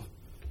invisible.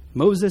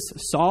 Moses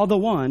saw the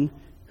one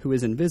who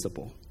is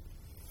invisible.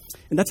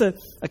 And that's a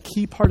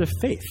key part of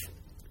faith.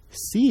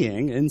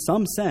 Seeing, in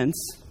some sense,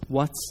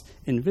 what's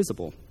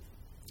invisible.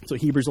 So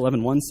Hebrews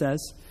 11:1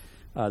 says,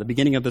 the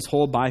beginning of this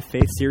whole by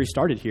faith series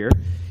started here.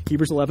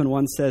 Hebrews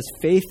 11:1 says,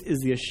 faith is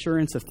the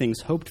assurance of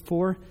things hoped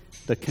for,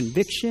 the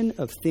conviction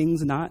of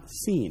things not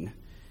seen.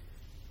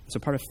 So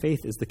part of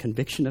faith is the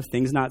conviction of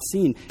things not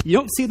seen. You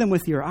don't see them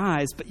with your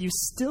eyes, but you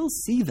still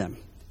see them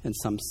in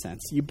some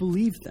sense. You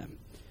believe them.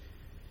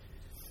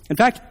 In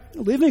fact,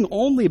 living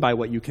only by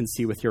what you can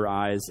see with your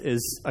eyes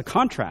is a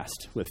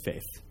contrast with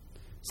faith.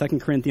 2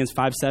 Corinthians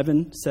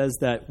 5:7 says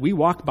that we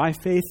walk by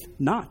faith,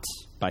 not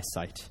by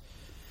sight.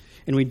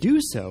 And we do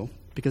so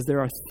because there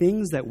are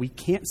things that we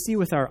can't see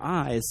with our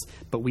eyes,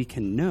 but we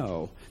can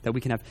know, that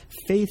we can have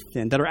faith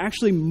in, that are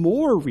actually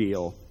more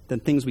real than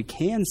things we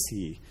can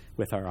see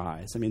with our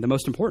eyes. I mean, the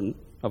most important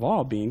of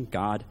all being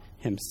God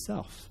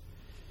himself.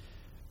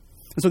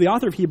 And so the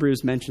author of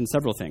Hebrews mentioned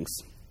several things,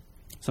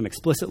 some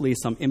explicitly,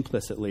 some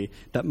implicitly,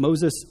 that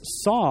Moses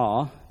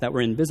saw that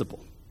were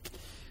invisible.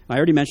 I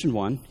already mentioned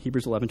one,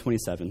 Hebrews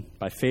 11:27.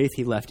 By faith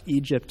he left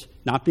Egypt,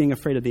 not being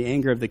afraid of the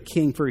anger of the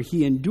king, for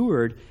he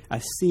endured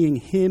as seeing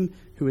him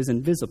who is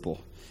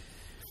invisible,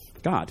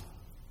 God.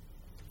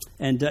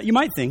 And you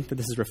might think that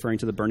this is referring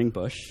to the burning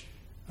bush,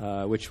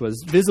 which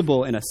was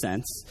visible in a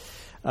sense.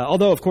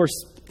 Although, of course,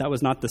 that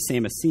was not the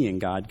same as seeing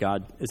God.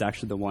 God is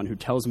actually the one who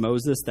tells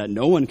Moses that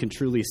no one can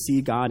truly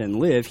see God and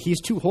live.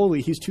 He's too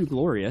holy, he's too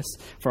glorious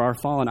for our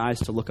fallen eyes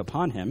to look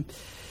upon him.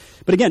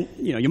 But again,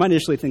 you might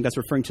initially think that's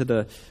referring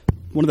to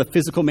one of the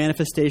physical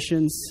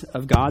manifestations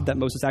of God that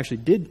Moses actually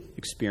did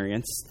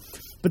experience.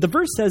 But the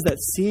verse says that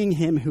seeing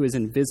him who is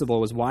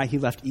invisible was why he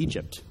left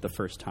Egypt the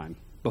first time,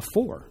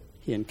 before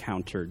he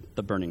encountered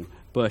the burning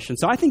bush. And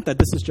so I think that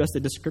this is just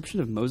a description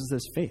of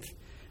Moses' faith.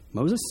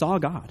 Moses saw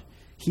God.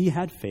 He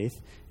had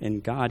faith in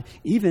God.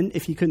 Even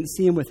if he couldn't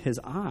see him with his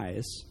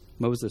eyes,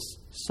 Moses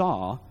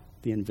saw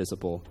the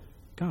invisible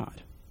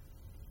God.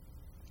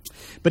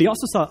 But he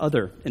also saw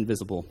other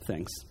invisible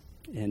things.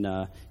 In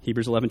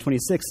Hebrews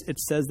 11:26, it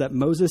says that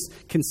Moses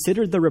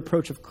considered the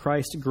reproach of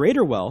Christ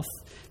greater wealth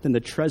than the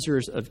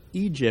treasures of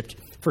Egypt,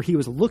 for he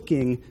was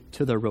looking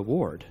to the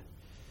reward.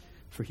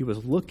 For he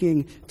was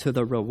looking to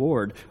the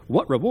reward.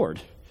 What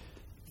reward?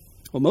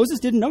 Well, Moses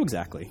didn't know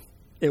exactly.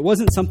 It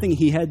wasn't something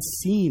he had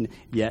seen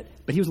yet,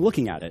 but he was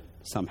looking at it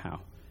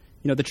somehow.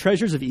 The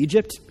treasures of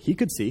Egypt, he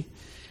could see.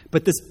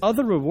 But this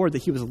other reward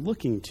that he was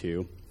looking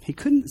to, he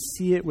couldn't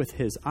see it with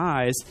his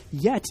eyes,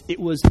 yet it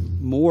was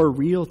more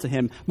real to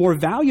him, more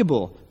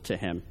valuable to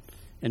him,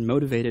 and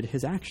motivated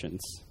his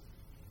actions.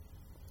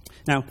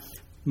 Now,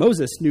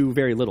 Moses knew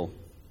very little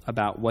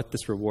about what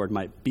this reward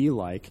might be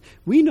like.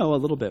 We know a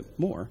little bit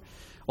more.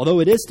 Although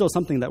it is still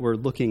something that we're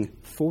looking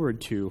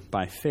forward to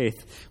by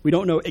faith, we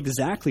don't know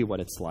exactly what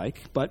it's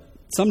like, but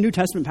some New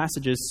Testament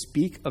passages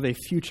speak of a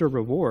future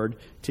reward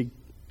to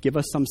give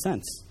us some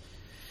sense.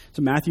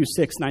 So Matthew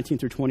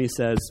 6:19-20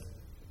 says,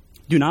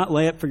 "Do not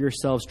lay up for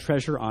yourselves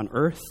treasure on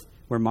earth,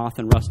 where moth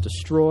and rust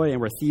destroy and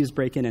where thieves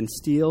break in and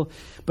steal,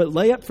 but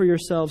lay up for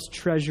yourselves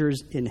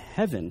treasures in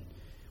heaven,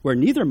 where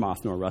neither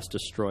moth nor rust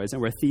destroys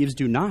and where thieves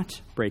do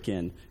not break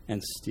in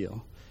and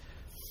steal."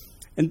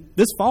 And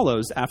this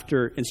follows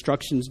after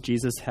instructions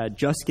Jesus had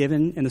just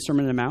given in the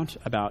Sermon on the Mount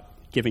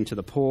about giving to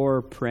the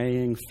poor,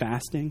 praying,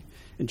 fasting.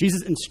 And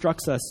Jesus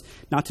instructs us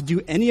not to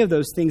do any of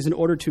those things in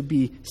order to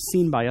be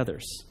seen by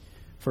others.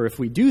 For if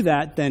we do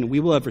that, then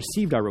we will have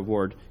received our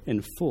reward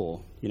in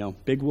full.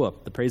 Big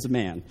whoop, the praise of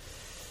man.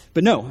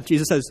 But no,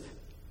 Jesus says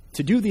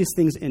to do these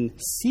things in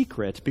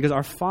secret, because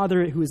our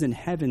Father who is in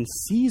heaven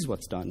sees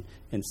what's done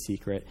in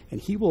secret, and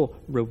he will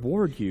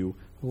reward you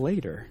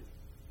later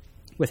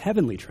with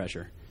heavenly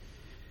treasure.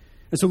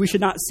 And so we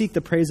should not seek the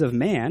praise of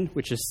man,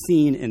 which is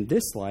seen in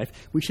this life.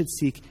 We should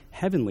seek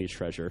heavenly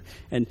treasure.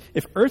 And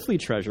if earthly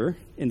treasure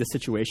in this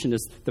situation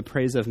is the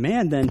praise of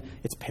man, then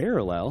it's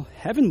parallel.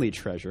 Heavenly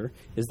treasure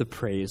is the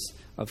praise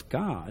of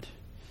God.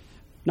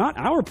 Not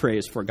our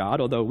praise for God,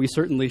 although we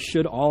certainly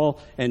should all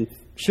and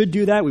should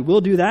do that. We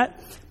will do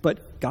that.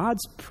 But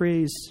God's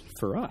praise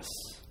for us.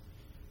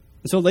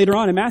 And so later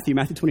on in Matthew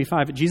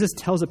 25, Jesus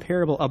tells a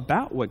parable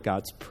about what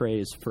God's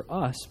praise for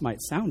us might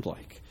sound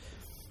like.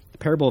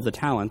 Parable of the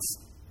talents.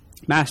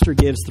 Master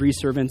gives 3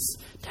 servants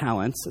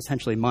talents,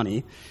 essentially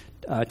money,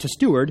 to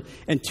steward,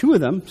 and 2 of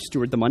them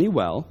steward the money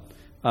well,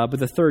 but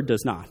the third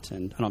does not.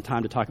 And I don't have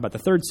time to talk about the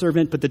third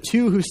servant, but the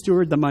 2 who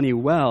steward the money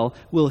well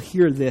will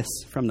hear this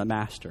from the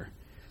master: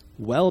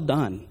 "Well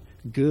done,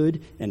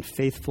 good and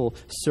faithful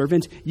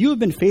servant. You have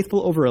been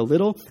faithful over a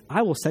little.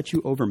 I will set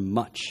you over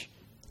much.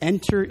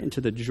 Enter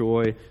into the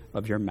joy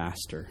of your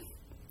master."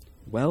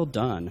 Well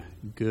done,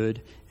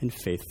 good and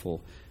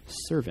faithful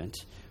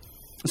servant.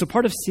 So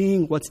part of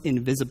seeing what's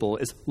invisible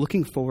is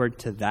looking forward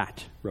to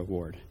that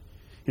reward.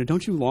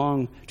 Don't you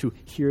long to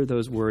hear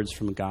those words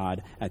from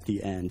God at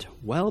the end?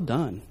 Well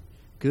done,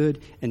 good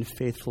and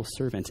faithful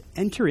servant.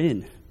 Enter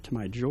in to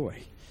my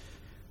joy.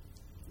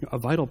 A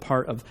vital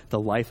part of the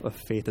life of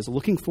faith is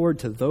looking forward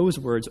to those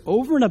words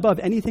over and above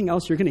anything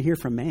else you're going to hear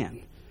from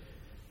man.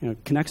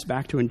 It connects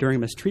back to enduring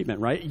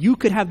mistreatment, right? You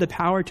could have the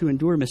power to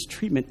endure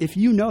mistreatment if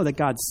you know that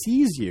God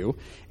sees you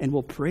and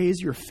will praise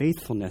your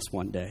faithfulness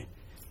one day.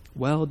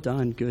 Well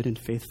done, good and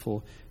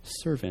faithful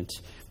servant.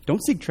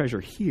 Don't seek treasure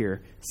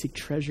here. Seek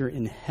treasure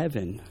in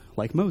heaven,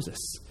 like Moses.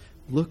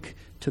 Look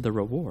to the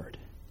reward.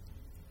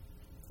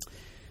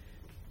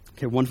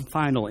 Okay, one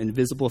final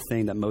invisible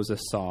thing that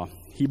Moses saw.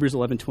 Hebrews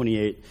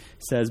 11:28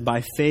 says,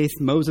 "By faith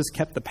Moses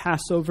kept the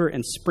Passover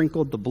and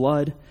sprinkled the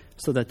blood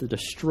so that the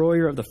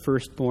destroyer of the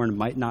firstborn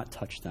might not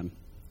touch them."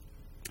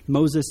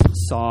 Moses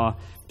saw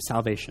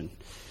salvation.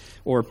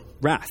 Or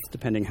wrath,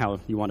 depending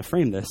how you want to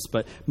frame this.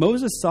 But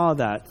Moses saw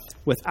that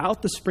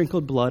without the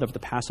sprinkled blood of the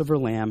Passover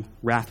lamb,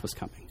 wrath was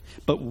coming.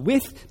 But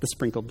with the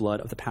sprinkled blood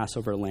of the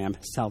Passover lamb,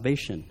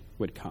 salvation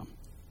would come.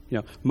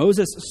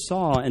 Moses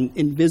saw an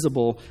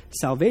invisible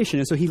salvation,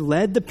 and so he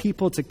led the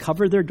people to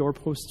cover their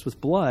doorposts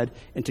with blood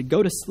and to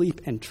go to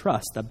sleep and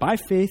trust that by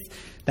faith,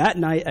 that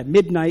night at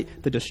midnight,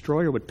 the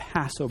destroyer would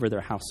pass over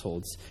their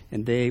households,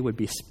 and they would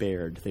be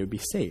spared. They would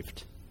be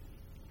saved.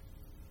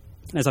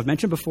 As I've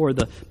mentioned before,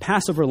 the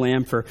Passover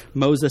lamb for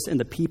Moses and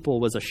the people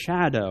was a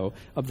shadow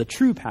of the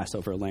true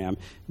Passover lamb,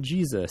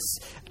 Jesus,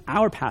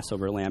 our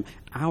Passover lamb,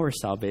 our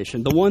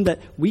salvation, the one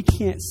that we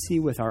can't see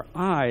with our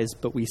eyes,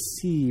 but we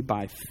see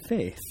by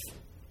faith.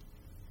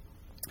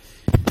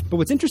 But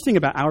what's interesting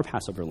about our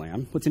Passover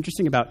lamb, what's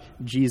interesting about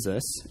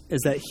Jesus,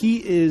 is that he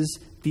is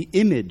the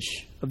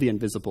image of the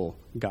invisible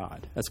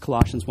God, as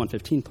Colossians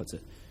 1:15 puts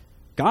it.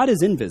 God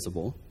is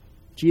invisible.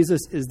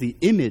 Jesus is the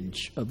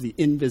image of the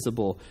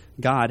invisible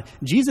God.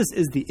 Jesus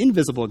is the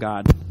invisible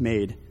God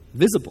made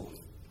visible.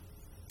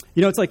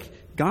 It's like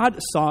God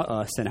saw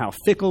us and how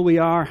fickle we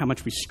are, how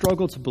much we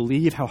struggle to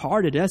believe, how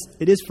hard it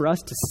is for us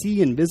to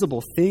see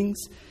invisible things.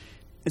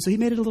 And so he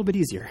made it a little bit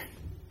easier.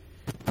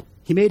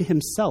 He made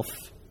himself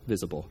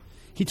visible.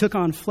 He took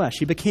on flesh.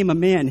 He became a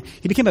man.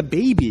 He became a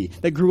baby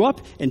that grew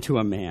up into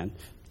a man,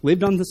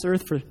 lived on this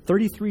earth for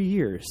 33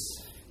 years.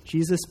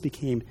 Jesus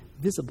became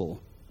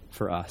visible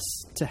for us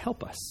to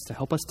help us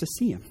to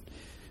see him,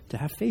 to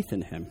have faith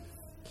in him.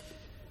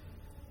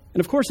 And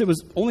of course, it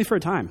was only for a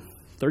time,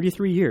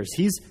 33 years.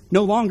 He's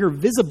no longer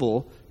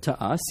visible to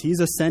us.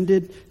 He's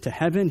ascended to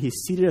heaven. He's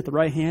seated at the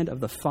right hand of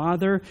the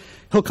Father.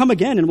 He'll come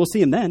again, and we'll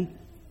see him then.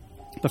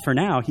 But for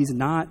now, he's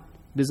not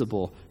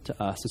visible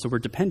to us. And so we're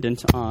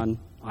dependent on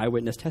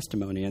eyewitness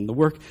testimony and the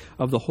work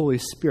of the Holy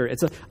Spirit.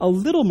 It's a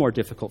little more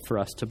difficult for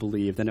us to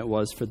believe than it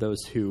was for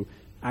those who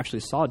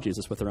actually saw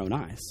Jesus with their own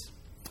eyes.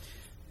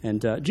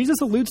 And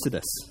Jesus alludes to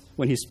this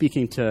when he's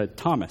speaking to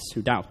Thomas,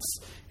 who doubts.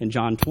 In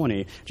John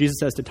 20, Jesus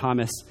says to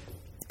Thomas,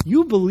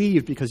 "You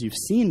believe because you've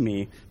seen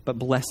me, but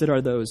blessed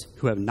are those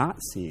who have not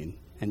seen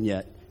and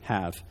yet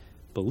have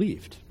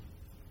believed."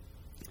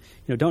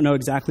 Don't know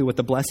exactly what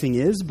the blessing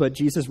is, but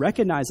Jesus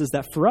recognizes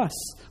that for us,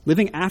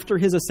 living after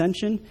his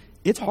ascension,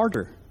 it's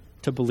harder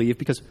to believe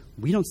because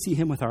we don't see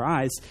him with our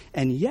eyes,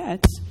 and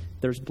yet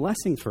there's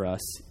blessing for us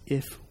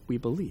if we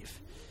believe.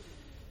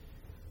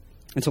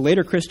 And to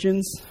later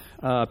Christians,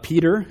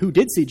 Peter, who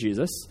did see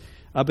Jesus,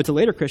 but to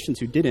later Christians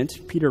who didn't,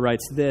 Peter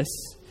writes this,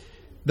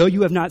 "Though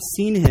you have not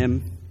seen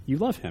him, you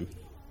love him.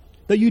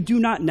 Though you do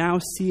not now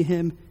see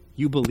him,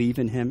 you believe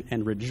in him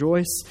and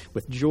rejoice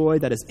with joy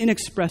that is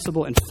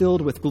inexpressible and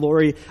filled with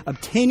glory,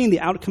 obtaining the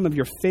outcome of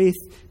your faith,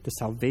 the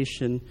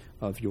salvation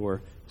of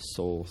your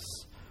souls."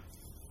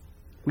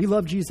 We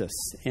love Jesus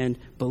and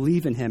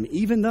believe in him,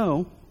 even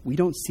though we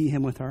don't see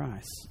him with our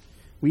eyes.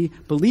 We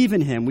believe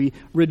in him. We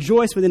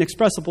rejoice with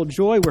inexpressible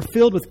joy. We're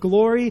filled with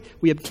glory.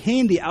 We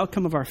obtain the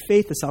outcome of our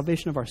faith, the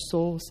salvation of our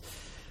souls,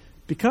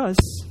 because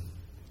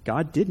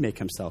God did make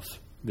himself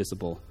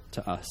visible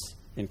to us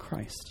in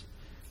Christ.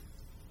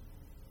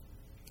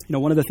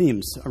 One of the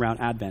themes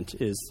around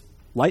Advent is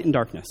light and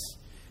darkness.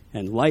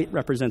 And light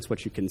represents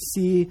what you can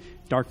see.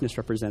 Darkness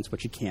represents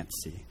what you can't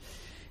see.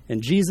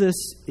 And Jesus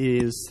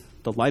is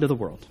the light of the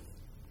world.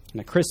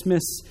 And at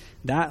Christmas,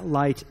 that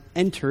light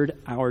entered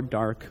our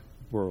dark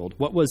world.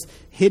 What was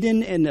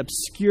hidden and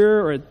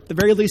obscure, or at the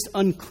very least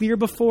unclear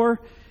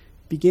before,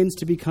 begins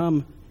to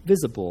become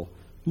visible,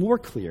 more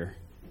clear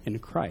in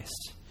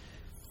Christ.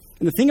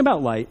 And the thing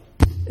about light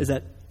is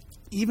that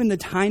even the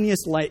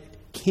tiniest light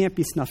can't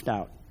be snuffed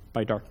out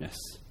by darkness.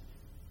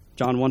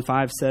 John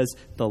 1:5 says,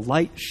 "The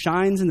light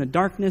shines in the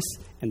darkness,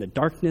 and the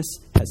darkness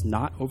has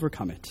not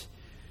overcome it."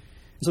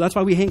 And so that's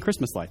why we hang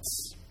Christmas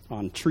lights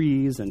on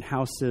trees and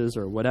houses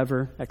or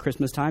whatever at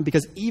Christmas time,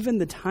 because even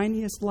the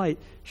tiniest light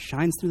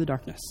shines through the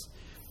darkness.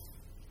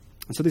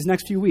 And so these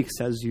next few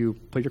weeks, as you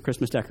put your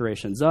Christmas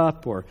decorations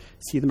up or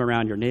see them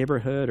around your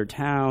neighborhood or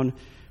town,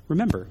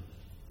 remember,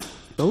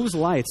 those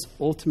lights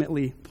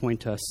ultimately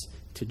point us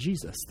to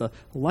Jesus, the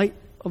light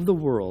of the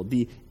world,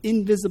 the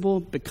invisible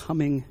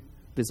becoming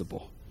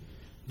visible.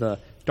 The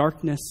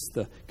darkness,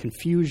 the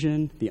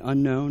confusion, the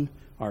unknown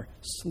are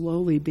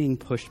slowly being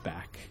pushed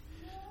back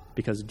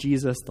because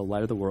Jesus, the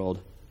light of the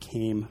world,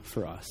 came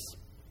for us.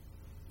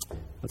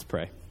 Let's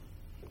pray.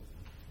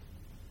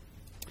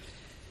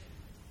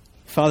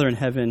 Father in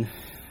heaven,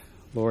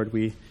 Lord,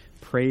 we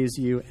praise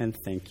you and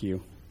thank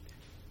you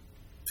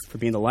for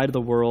being the light of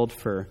the world,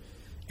 for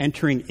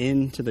entering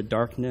into the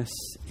darkness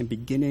and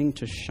beginning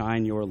to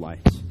shine your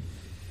light.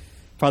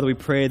 Father, we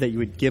pray that you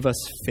would give us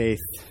faith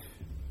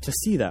to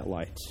see that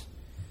light.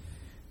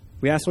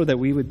 We ask, Lord, that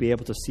we would be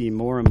able to see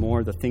more and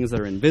more the things that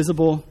are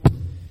invisible.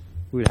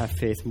 We would have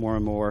faith more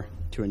and more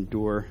to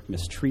endure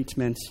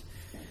mistreatment,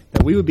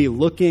 that we would be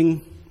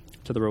looking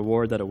to the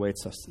reward that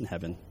awaits us in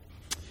heaven.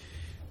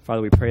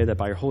 Father, we pray that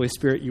by your Holy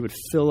Spirit, you would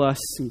fill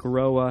us and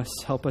grow us,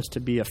 help us to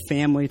be a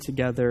family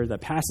together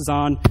that passes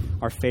on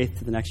our faith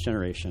to the next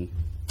generation.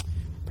 I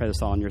pray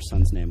this all in your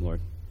Son's name,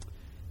 Lord.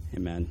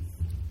 Amen.